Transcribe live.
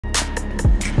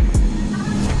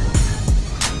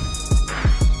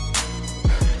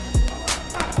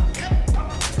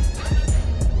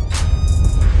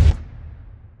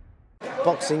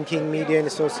Boxing King Media in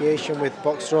association with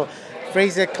Boxro.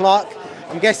 Frazer, Clarke,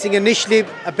 I'm guessing initially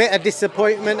a bit of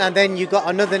disappointment, and then you got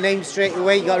another name straight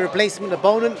away, you got a replacement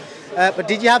opponent. But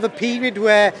did you have a period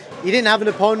where you didn't have an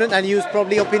opponent and you was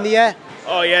probably up in the air?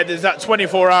 Oh yeah, there's that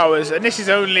 24 hours, and this is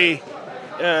only,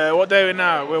 what day are we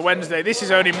now? We're Wednesday. This is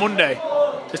only Monday.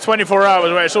 There's 24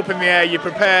 hours where it's up in the air. You're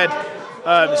prepared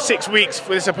 6 weeks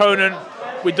for this opponent.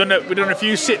 We've done a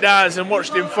few sit-downs and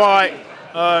watched him fight.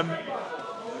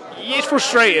 It's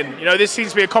frustrating. You know, this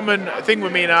seems to be a common thing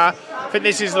with me now. I think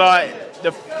this is like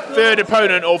the third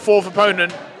opponent or fourth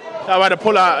opponent that I've had to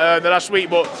pull out the last week.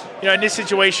 But, you know, in this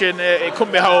situation, it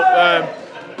couldn't be helped.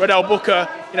 Redell Booker,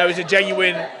 you know, it was a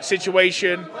genuine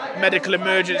situation, medical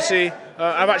emergency.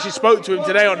 I've actually spoke to him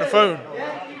today on the phone.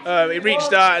 He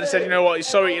reached out and said, you know what, he's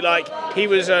sorry. Like, he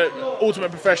was an ultimate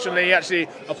professional. He actually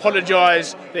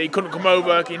apologised that he couldn't come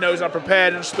over. He knows I'm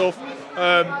prepared and stuff.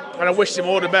 And I wished him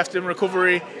all the best in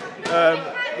recovery.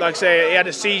 Like I say, he had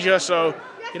a seizure, so,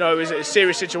 you know, it was a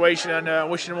serious situation, and I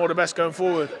wish him all the best going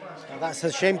forward. That's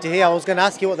a shame to hear. I was going to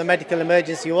ask you what the medical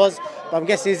emergency was, but I'm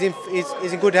guessing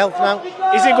he's in good health now?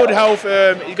 He's in good health.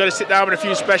 He's got to sit down with a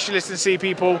few specialists and see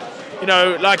people. You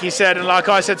know, like he said, and like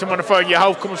I said to him on the phone, your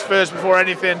health comes first before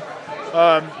anything.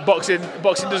 Boxing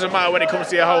doesn't matter when it comes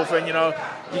to your health, and, you know,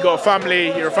 you got a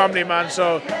family, you're a family man,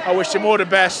 so I wished him all the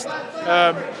best.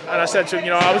 And I said to him,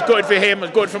 you know, I was gutted for him, I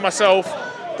was gutted for myself,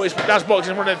 but that's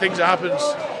boxing, one of the things that happens.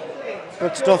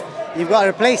 Good stuff. You've got a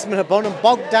replacement opponent,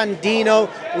 Bogdan Dino,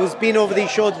 who's been over these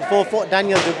shows before, fought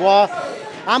Daniel Dubois.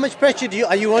 How much pressure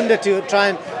are you under to try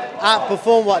and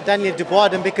outperform what Daniel Dubois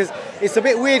done? Because it's a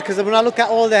bit weird, because when I look at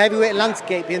all the heavyweight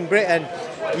landscape in Britain,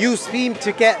 you seem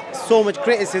to get so much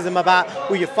criticism about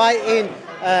who you're fighting.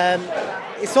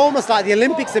 It's almost like the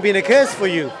Olympics have been a curse for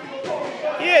you.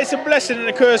 Yeah, it's a blessing and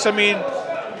a curse. I mean,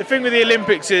 the thing with the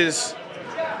Olympics is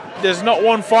there's not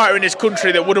one fighter in this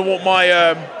country that wouldn't want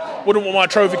my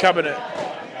trophy cabinet.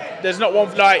 There's not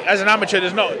one, like, as an amateur,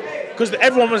 there's not, because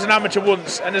everyone was an amateur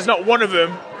once, and there's not one of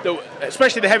them, that,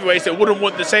 especially the heavyweights, that wouldn't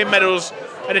want the same medals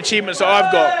and achievements that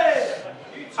I've got.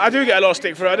 I do get a lot of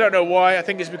stick for it. I don't know why. I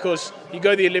think it's because you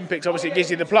go to the Olympics, obviously it gives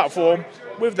you the platform.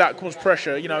 With that comes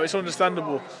pressure. You know, it's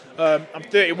understandable. I'm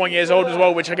 31 years old as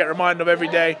well, which I get reminded of every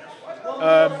day.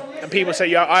 And people say,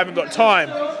 yeah, I haven't got time,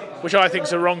 which I think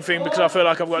is the wrong thing, because I feel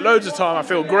like I've got loads of time. I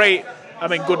feel great.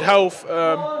 I'm in good health.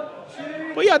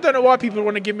 But yeah, I don't know why people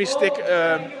want to give me stick.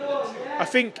 I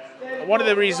think one of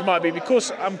the reasons might be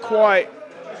because I'm quite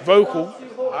vocal.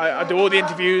 I do all the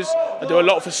interviews. I do a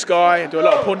lot for Sky. I do a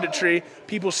lot of punditry.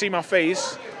 People see my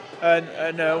face, and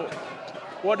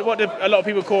what do a lot of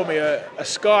people call me? A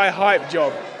Sky hype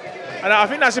job. And I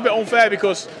think that's a bit unfair,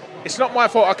 because it's not my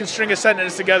fault I can string a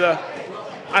sentence together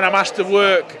and I'm asked to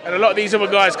work, and a lot of these other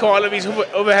guys can't. A lot of these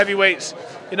other heavyweights,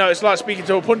 you know, it's like speaking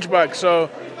to a punch bag. So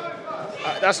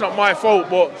that's not my fault.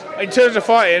 But in terms of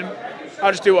fighting, I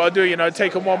just do what I do, you know,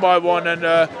 take them one by one, and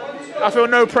I feel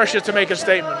no pressure to make a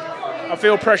statement. I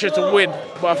feel pressure to win,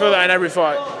 but I feel that in every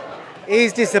fight. It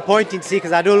is disappointing to see,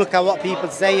 because I do look at what people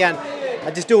say, and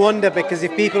I just do wonder, because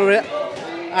if people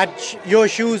had your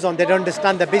shoes on, they'd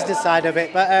understand the business side of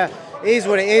it. But it is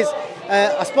what it is.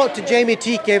 I spoke to Jamie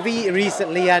TKV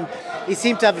recently, and he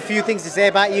seemed to have a few things to say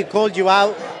about you. Called you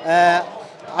out.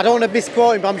 I don't want to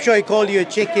misquote him, but I'm sure he called you a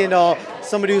chicken or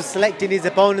somebody who's selecting his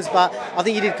opponents. But I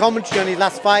think he did commentary on his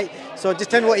last fight. So just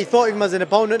tell me what you thought of him as an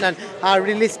opponent, and how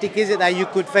realistic is it that you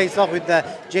could face off with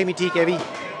Jamie TKV?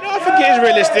 No, I think it is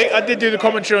realistic. I did do the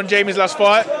commentary on Jamie's last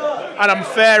fight, and I'm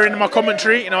fair in my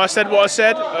commentary. You know, I said what I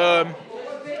said.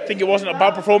 I think it wasn't a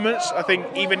bad performance. I think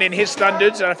even in his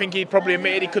standards, and I think he probably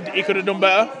admitted he could have done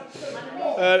better.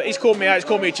 He's called me out. He's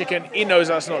called me a chicken. He knows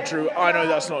that's not true. I know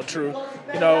that's not true.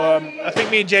 You know, I think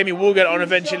me and Jamie will get on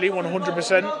eventually,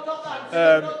 100%.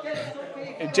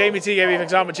 If Jamie T gave me an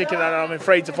example of chicken and I'm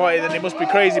afraid to fight it, then it must be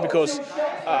crazy, because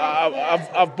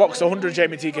I've boxed 100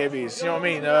 Jamie TKVs. You know what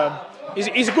I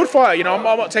mean? He's a good fighter. You know, I'm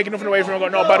not taking nothing away from him.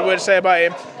 I've got no bad word to say about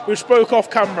him. We spoke off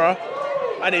camera,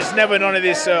 and it's never none of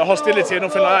this hostility or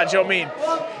nothing like that. Do you know what I mean?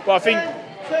 But I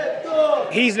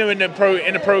think he's new in the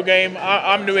pro game.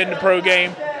 I'm new in the pro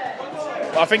game.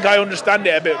 I think I understand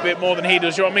it a bit more than he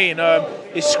does. You know what I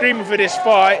mean? He's screaming for this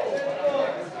fight,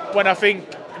 when I think,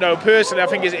 you know, personally, I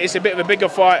think it's a bit of a bigger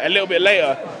fight a little bit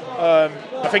later.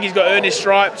 I think he's got to earn his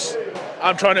stripes.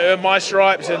 I'm trying to earn my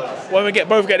stripes, and when we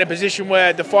both get in a position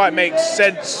where the fight makes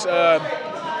sense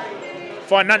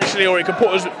financially, or it can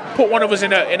put one of us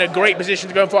in a great position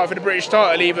to go and fight for the British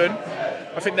title, even,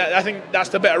 I think that's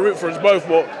the better route for us both.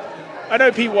 But I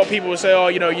know what people will say. Oh,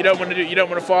 you know, you don't want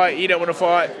to fight. You don't want to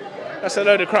fight. That's a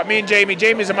load of crap. Me and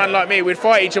Jamie's a man like me. We'd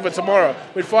fight each other tomorrow.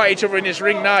 We'd fight each other in this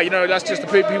ring now. You know, that's just the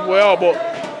people we are. But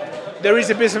there is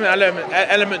a business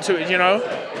element to it. You know,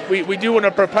 we do want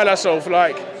to propel ourselves.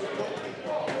 Like,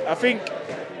 I think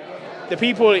the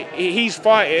people he's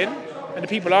fighting and the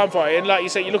people I'm fighting, like you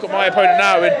say, you look at my opponent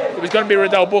now, and it was going to be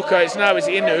Riddell Booker. It's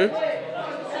Inu.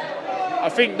 I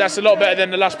think that's a lot better than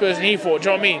the last person he fought.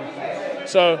 Do you know what I mean?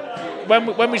 So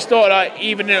when we start, like,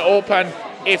 even in Orpan,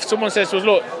 if someone says to us,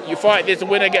 look, you fight this, the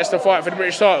winner gets to fight for the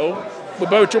British title, we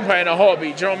both jump out in a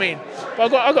heartbeat. Do you know what I mean?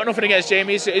 But I got nothing against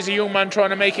Jamie. He's a young man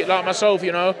trying to make it like myself.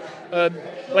 You know,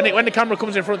 when the camera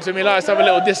comes in front of me, he likes to have a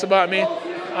little diss about me.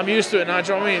 I'm used to it now.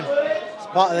 Do you know what I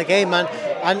mean? Part of the game, man.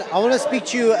 And I want to speak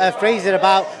to you, Frazer,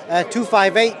 about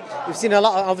 258. You've seen a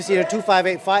lot of, obviously you're a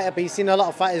 258 fighter, but you've seen a lot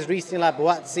of fighters recently, like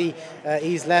Buatsi,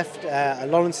 he's left,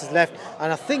 Lawrence has left,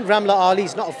 and I think Ramla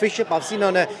Ali's not official, but I've seen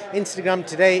on her Instagram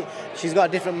today, she's got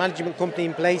a different management company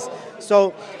in place. So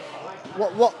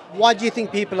why do you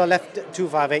think people are left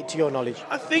 258, to your knowledge?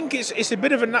 I think it's a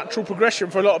bit of a natural progression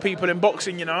for a lot of people in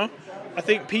boxing, you know. I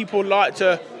think people like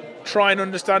to try and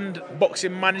understand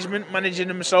boxing managing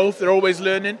themselves. They're always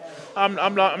learning. I'm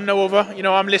no other. You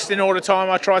know, I'm listening all the time.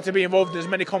 I try to be involved in as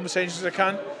many conversations as I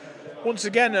can. Once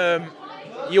again,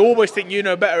 you always think you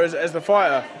know better as the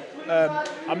fighter.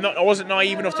 I wasn't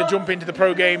naive enough to jump into the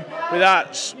pro game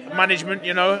without management,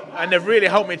 you know, and they've really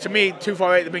helped me. To me,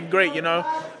 258 have been great, you know,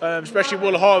 especially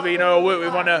Will Harvey, you know, I work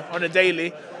with on a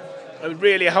daily. It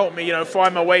really helped me, you know,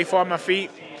 find my way, find my feet.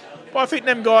 But I think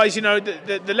them guys, you know,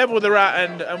 the level they're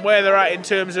at and where they're at in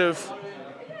terms of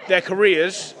their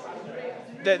careers,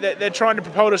 they're trying to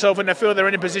propel themselves, and they feel they're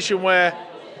in a position where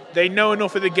they know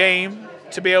enough of the game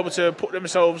to be able to put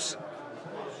themselves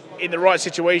in the right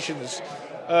situations.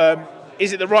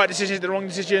 Is it the right decision? Is it the wrong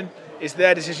decision? It's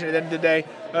their decision at the end of the day.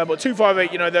 But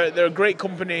 258, you know, they're a great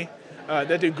company.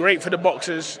 They do great for the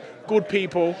boxers, good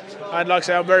people, and like I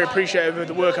say, I'm very appreciative of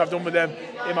the work I've done with them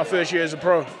in my first year as a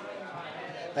pro.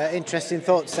 Interesting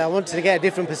thoughts. I wanted to get a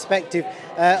different perspective.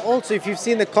 Also, if you've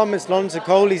seen the comments Lawrence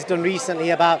Okolie's done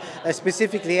recently about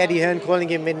specifically Eddie Hearn calling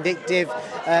him vindictive.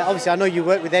 Obviously, I know you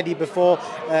worked with Eddie before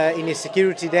in his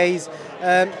security days.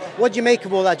 What do you make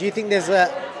of all that? Do you think there's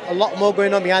a lot more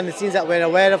going on behind the scenes that we're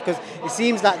aware of? Because it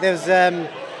seems like there's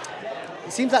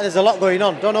a lot going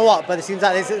on. Don't know what, but it seems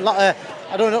like there's a lot of,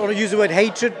 I don't want to use the word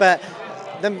hatred, but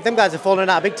them guys are falling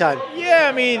out big time. Yeah,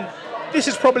 I mean, this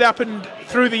has probably happened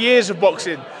through the years of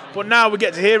boxing, but now we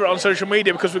get to hear it on social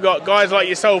media because we've got guys like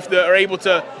yourself that are able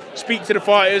to speak to the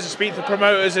fighters, speak to the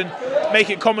promoters, and make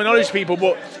it common knowledge to people.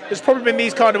 But there's probably been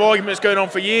these kind of arguments going on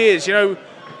for years, you know,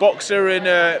 boxer and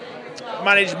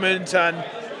management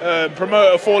and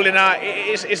promoter falling out.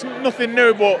 It's nothing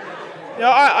new, but you know,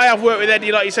 I have worked with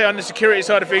Eddie, like you say, on the security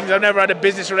side of things. I've never had a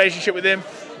business relationship with him.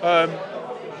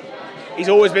 He's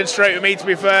always been straight with me, to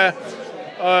be fair.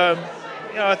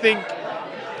 You know, I think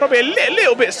probably a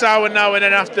little bit sour now and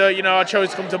then after, you know, I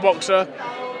chose to come to boxer,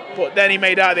 but then he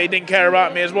made out that he didn't care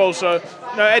about me as well. So,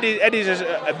 you know, Eddie's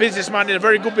a businessman, he's a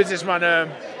very good businessman,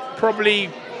 probably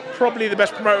the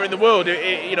best promoter in the world,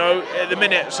 you know, at the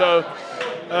minute. So,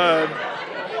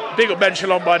 big up Ben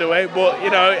Shalom, by the way, but, you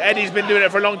know, Eddie's been doing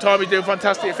it for a long time, he's doing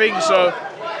fantastic things. So,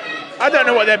 I don't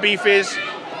know what their beef is,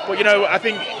 but, you know, I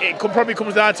think it probably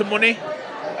comes down to money,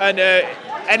 and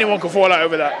anyone can fall out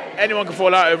over that. Anyone can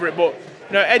fall out over it, but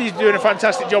you know, Eddie's doing a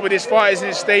fantastic job with his fighters in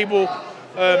his stable.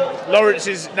 Lawrence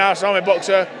is now a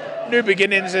boxer, new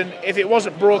beginnings, and if it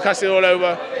wasn't broadcasted all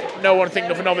over, no one would think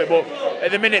nothing of it. But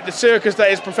at the minute, the circus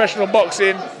that is professional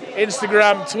boxing,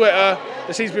 Instagram, Twitter,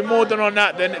 there seems to be more done on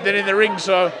that than in the ring.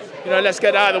 So, you know, let's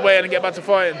get out of the way and get back to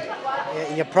fighting.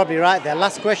 Yeah, you're probably right there.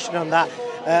 Last question on that.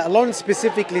 Lawrence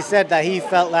specifically said that he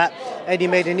felt that Eddie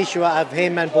made an issue out of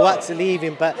him and Buatsi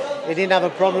leaving, but he didn't have a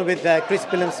problem with Chris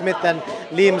Billum-Smith and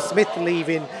Liam Smith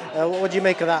leaving. What do you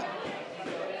make of that?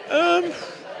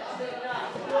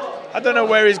 I don't know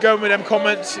where he's going with them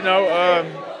comments. You know,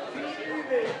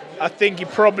 I think he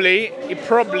probably,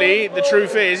 the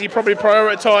truth is, he probably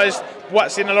prioritised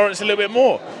Buatsi and Lawrence a little bit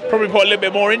more. Probably put a little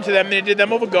bit more into them than he did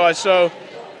them other guys. So.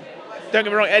 Don't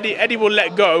get me wrong, Eddie will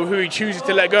let go who he chooses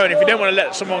to let go, and if you don't want to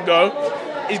let someone go,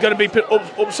 he's going to be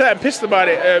upset and pissed about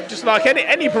it, just like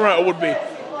any promoter would be.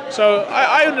 So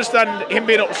I understand him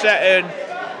being upset, and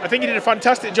I think he did a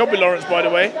fantastic job with Lawrence, by the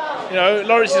way. You know,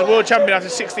 Lawrence is world champion after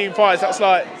 16 fights. That's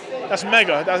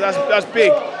mega. That's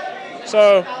big.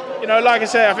 So, you know, like I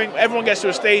say, I think everyone gets to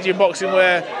a stage in boxing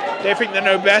where they think they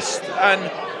know best and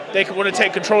they want to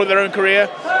take control of their own career.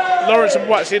 Lawrence and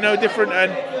Buatsi are no different,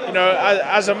 and you know,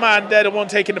 as a man, they're the one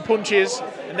taking the punches,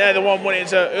 and they're the one wanting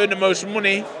to earn the most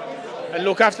money. and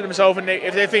look after themselves, and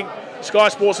if they think Sky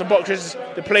Sports and boxing is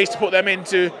the place to put them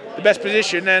into the best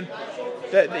position, then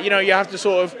you have to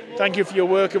sort of thank you for your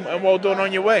work and well done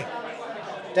on your way.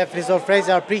 Definitely. So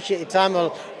Frazer, I appreciate your time.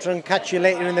 I'll try and catch you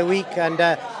later in the week, and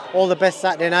all the best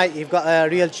Saturday night. You've got a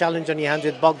real challenge on your hands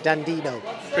with Bogdan Dino.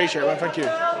 Appreciate it, man. Thank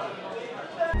you.